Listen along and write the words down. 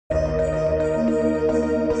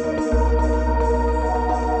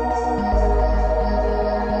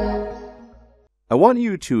I want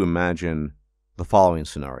you to imagine the following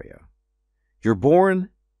scenario. You're born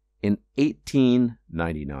in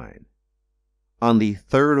 1899 on the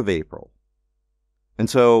 3rd of April. And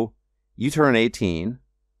so you turn 18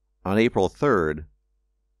 on April 3rd,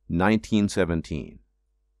 1917.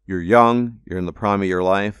 You're young, you're in the prime of your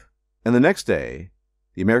life, and the next day,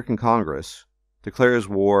 the American Congress declares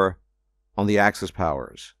war on the Axis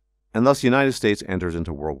powers, and thus the United States enters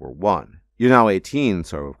into World War I. You're now 18,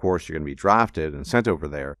 so of course you're going to be drafted and sent over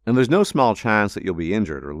there, and there's no small chance that you'll be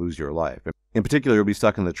injured or lose your life. In particular, you'll be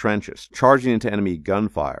stuck in the trenches, charging into enemy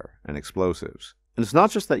gunfire and explosives. And it's not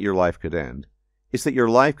just that your life could end, it's that your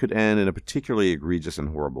life could end in a particularly egregious and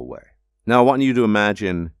horrible way. Now, I want you to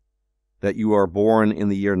imagine that you are born in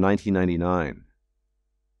the year 1999,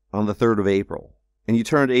 on the 3rd of April, and you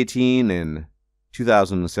turned 18 in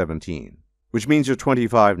 2017, which means you're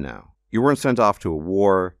 25 now. You weren't sent off to a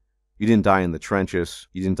war, you didn't die in the trenches,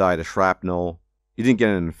 you didn't die to shrapnel, you didn't get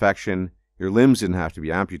an infection, your limbs didn't have to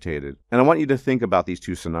be amputated. And I want you to think about these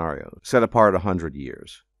two scenarios, set apart 100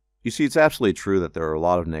 years. You see, it's absolutely true that there are a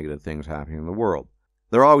lot of negative things happening in the world.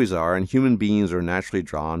 There always are, and human beings are naturally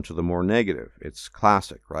drawn to the more negative. It's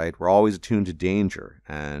classic, right? We're always attuned to danger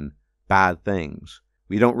and bad things.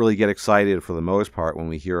 We don't really get excited for the most part when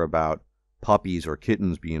we hear about puppies or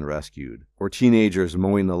kittens being rescued, or teenagers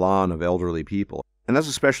mowing the lawn of elderly people. And that's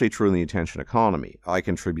especially true in the attention economy. I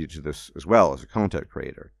contribute to this as well as a content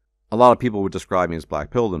creator. A lot of people would describe me as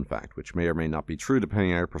black-pilled, in fact, which may or may not be true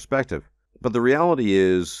depending on your perspective. But the reality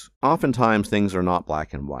is, oftentimes things are not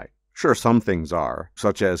black and white. Sure, some things are,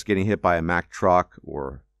 such as getting hit by a Mack truck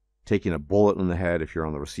or taking a bullet in the head if you're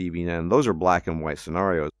on the receiving end. Those are black and white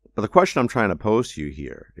scenarios. But the question I'm trying to pose to you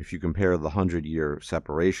here, if you compare the 100-year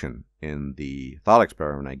separation in the thought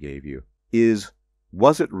experiment I gave you, is,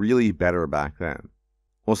 was it really better back then?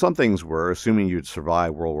 Well, some things were. Assuming you'd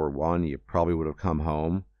survived World War I, you probably would have come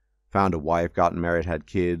home, found a wife, gotten married, had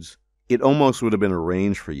kids. It almost would have been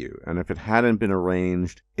arranged for you. And if it hadn't been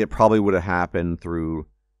arranged, it probably would have happened through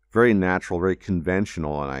very natural, very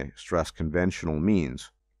conventional, and I stress conventional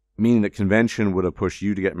means. Meaning that convention would have pushed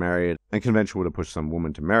you to get married, and convention would have pushed some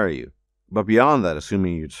woman to marry you. But beyond that,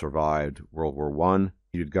 assuming you'd survived World War I,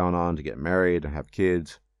 you'd gone on to get married and have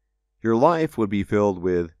kids, your life would be filled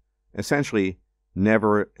with, essentially,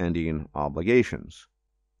 never-ending obligations.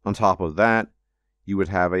 On top of that, you would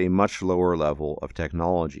have a much lower level of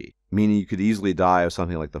technology, meaning you could easily die of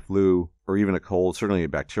something like the flu, or even a cold, certainly a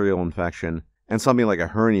bacterial infection, and something like a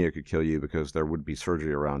hernia could kill you because there would be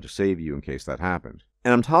surgery around to save you in case that happened.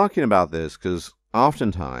 And I'm talking about this because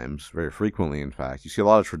oftentimes, very frequently in fact, you see a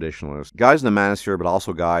lot of traditionalists, guys in the manosphere, but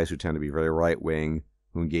also guys who tend to be very right-wing,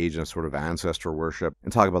 who engage in a sort of ancestor worship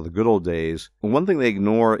and talk about the good old days. And one thing they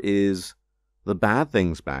ignore is the bad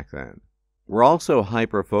things back then. We're also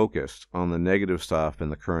hyper-focused on the negative stuff in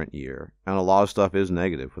the current year, and a lot of stuff is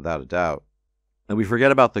negative, without a doubt. And we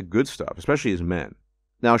forget about the good stuff, especially as men.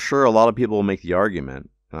 Now, sure, a lot of people will make the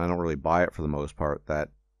argument, and I don't really buy it for the most part, that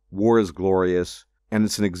war is glorious and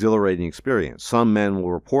it's an exhilarating experience. Some men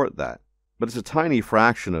will report that, but it's a tiny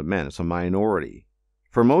fraction of men. It's a minority.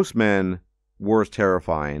 For most men, war is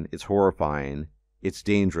terrifying, it's horrifying, it's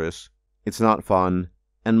dangerous, it's not fun,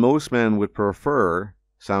 and most men would prefer,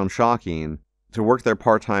 sound shocking, to work their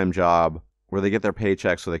part-time job where they get their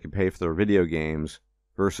paycheck so they can pay for their video games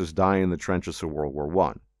versus dying in the trenches of World War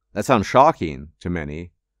I. That sounds shocking to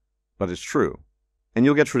many, but it's true. And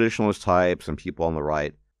you'll get traditionalist types and people on the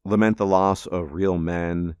right lament the loss of real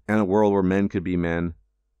men and a world where men could be men.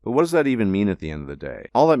 But what does that even mean at the end of the day?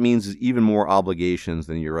 All that means is even more obligations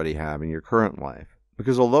than you already have in your current life.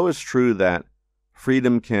 Because although it's true that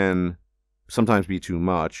freedom can sometimes be too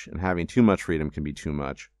much, and having too much freedom can be too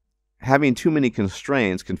much, having too many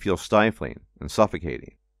constraints can feel stifling and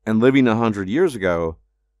suffocating. And living 100 years ago,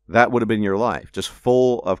 that would have been your life, just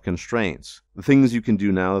full of constraints. The things you can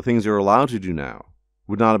do now, the things you're allowed to do now,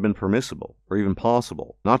 would not have been permissible or even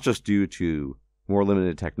possible, not just due to more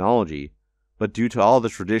limited technology, but due to all the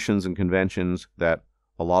traditions and conventions that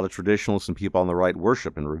a lot of traditionalists and people on the right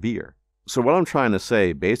worship and revere. So what I'm trying to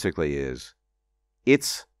say basically is,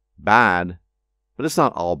 it's bad, but it's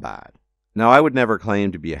not all bad. Now, I would never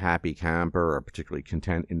claim to be a happy camper or a particularly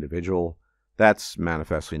content individual. That's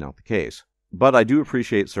manifestly not the case. But I do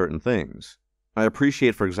appreciate certain things. I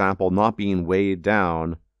appreciate, for example, not being weighed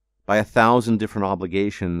down by 1,000 different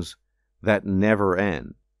obligations that never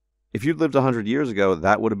end. If you'd lived 100 years ago,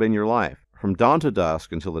 that would have been your life, from dawn to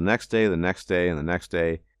dusk until the next day, the next day, and the next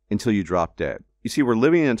day, until you drop dead. You see, we're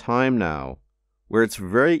living in a time now where it's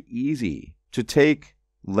very easy to take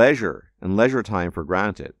leisure and leisure time for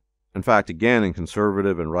granted. In fact, again, in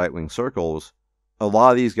conservative and right-wing circles, A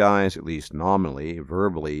lot of these guys, at least nominally,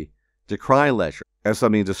 verbally, decry leisure as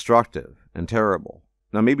something destructive and terrible.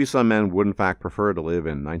 Now, maybe some men would in fact prefer to live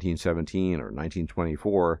in 1917 or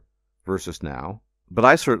 1924 versus now, but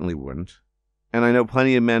I certainly wouldn't. And I know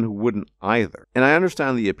plenty of men who wouldn't either. And I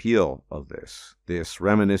understand the appeal of this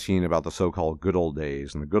reminiscing about the so-called good old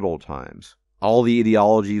days and the good old times. All the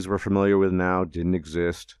ideologies we're familiar with now didn't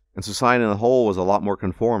exist, and society as a whole was a lot more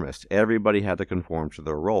conformist. Everybody had to conform to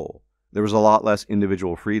their role. There was a lot less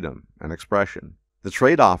individual freedom and expression. The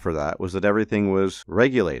trade-off for that was that everything was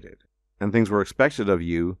regulated, and things were expected of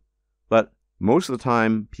you, but most of the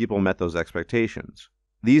time, people met those expectations.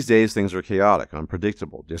 These days, things are chaotic,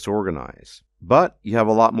 unpredictable, disorganized. But you have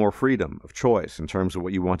a lot more freedom of choice in terms of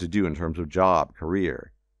what you want to do in terms of job,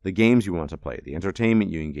 career, the games you want to play, the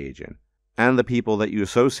entertainment you engage in, and the people that you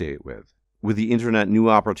associate with. With the internet, new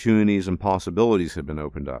opportunities and possibilities have been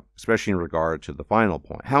opened up, especially in regard to the final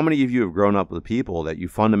point. How many of you have grown up with people that you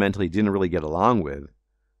fundamentally didn't really get along with,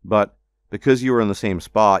 but because you were in the same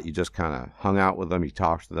spot, you just kind of hung out with them, you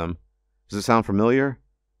talked to them? Does it sound familiar?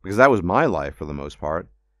 Because that was my life for the most part.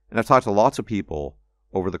 And I've talked to lots of people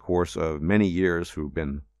over the course of many years who've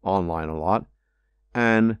been online a lot,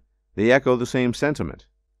 and they echo the same sentiment.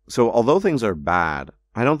 So although things are bad,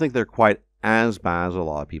 I don't think they're quite as bad as a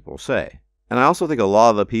lot of people say. And I also think a lot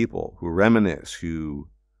of the people who reminisce, who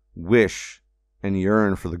wish and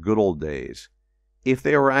yearn for the good old days, if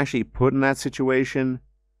they were actually put in that situation,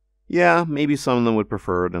 yeah, maybe some of them would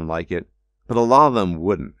prefer it and like it, but a lot of them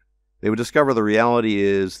wouldn't. They would discover the reality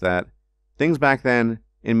is that things back then,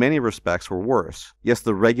 in many respects, were worse. Yes,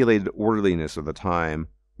 the regulated orderliness of the time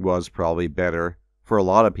was probably better for a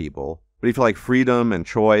lot of people, but if you like freedom and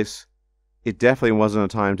choice, it definitely wasn't a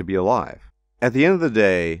time to be alive. At the end of the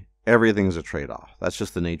day, everything's a trade-off. That's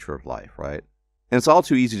just the nature of life, right? And it's all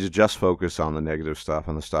too easy to just focus on the negative stuff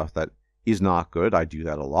and the stuff that is not good. I do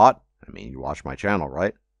that a lot. I mean, you watch my channel,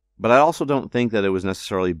 right? But I also don't think that it was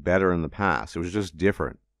necessarily better in the past. It was just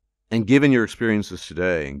different. And given your experiences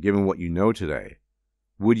today, and given what you know today,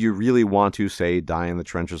 would you really want to, say, die in the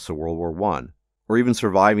trenches of World War I? Or even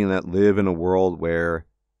surviving that, live in a world where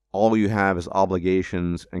all you have is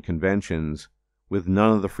obligations and conventions with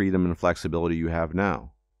none of the freedom and flexibility you have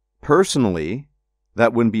now? Personally,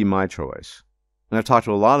 that wouldn't be my choice. And I've talked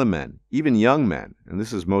to a lot of men, even young men, and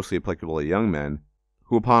this is mostly applicable to young men,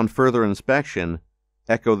 who upon further inspection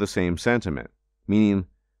echo the same sentiment, meaning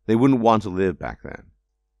they wouldn't want to live back then.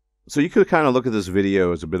 So you could kind of look at this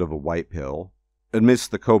video as a bit of a white pill.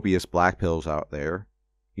 Amidst the copious black pills out there,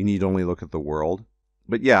 you need only look at the world.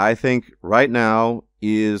 But yeah, I think right now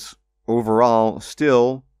is overall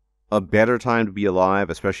still a better time to be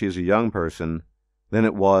alive, especially as a young person, than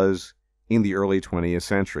it was in the early 20th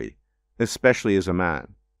century, especially as a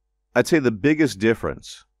man. I'd say the biggest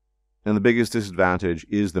difference and the biggest disadvantage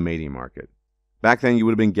is the mating market. Back then, you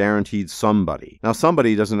would have been guaranteed somebody. Now,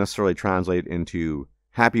 somebody doesn't necessarily translate into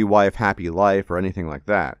happy wife, happy life, or anything like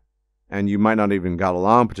that. And you might not even got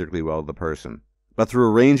along particularly well with the person. But through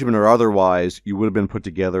arrangement or otherwise, you would have been put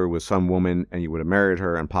together with some woman and you would have married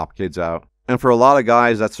her and popped kids out. And for a lot of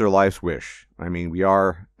guys, that's their life's wish. I mean, we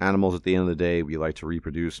are animals at the end of the day. We like to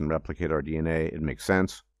reproduce and replicate our DNA. It makes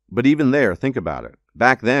sense. But even there, think about it.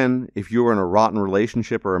 Back then, if you were in a rotten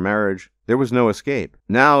relationship or a marriage, there was no escape.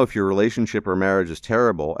 Now, if your relationship or marriage is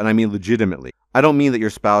terrible, and I mean legitimately, I don't mean that your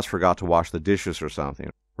spouse forgot to wash the dishes or something,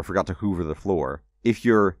 or forgot to hoover the floor. If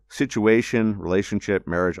your situation, relationship,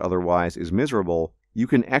 marriage, otherwise is miserable, you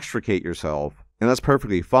can extricate yourself, and that's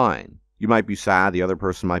perfectly fine. You might be sad, the other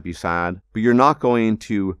person might be sad, but you're not going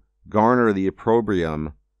to garner the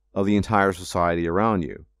opprobrium of the entire society around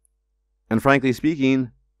you. And frankly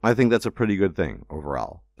speaking, I think that's a pretty good thing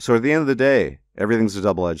overall. So at the end of the day, everything's a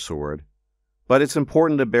double-edged sword, but it's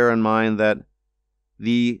important to bear in mind that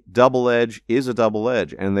the double edge is a double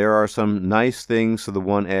edge, and there are some nice things to the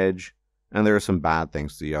one edge, and there are some bad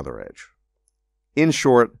things to the other edge. In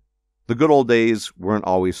short, the good old days weren't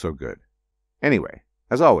always so good. Anyway,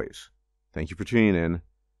 as always, thank you for tuning in.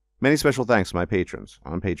 Many special thanks to my patrons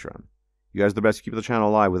on Patreon. You guys are the best to keep the channel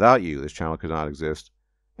alive. Without you, this channel could not exist.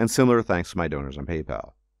 And similar thanks to my donors on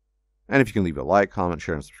PayPal. And if you can leave a like, comment,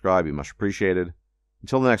 share, and subscribe, it'd be much appreciated.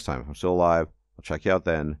 Until the next time, if I'm still alive, I'll check you out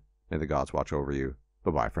then. May the gods watch over you.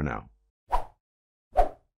 Bye-bye for now.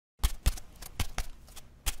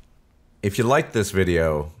 If you liked this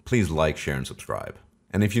video, please like, share, and subscribe.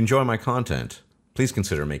 And if you enjoy my content, please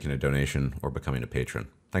consider making a donation or becoming a patron.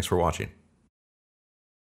 Thanks for watching.